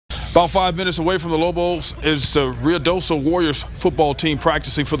About 5 minutes away from the Lobos is the Ruidoso Warriors football team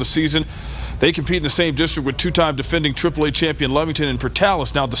practicing for the season. They compete in the same district with two-time defending AAA champion Lovington and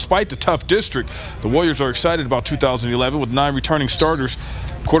Portales. Now, despite the tough district, the Warriors are excited about 2011 with 9 returning starters.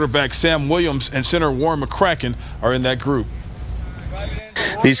 Quarterback Sam Williams and center Warren McCracken are in that group.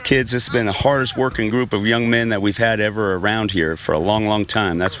 These kids, this has been the hardest working group of young men that we've had ever around here for a long, long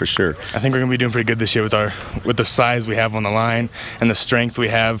time, that's for sure. I think we're going to be doing pretty good this year with the size we have on the line and the strength we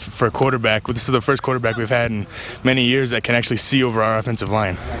have for a quarterback. This is the first quarterback we've had in many years that can actually see over our offensive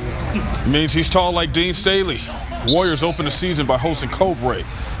line. It means he's tall like Dean Staley. Warriors open the season by hosting Cobrae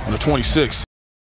on the 26th.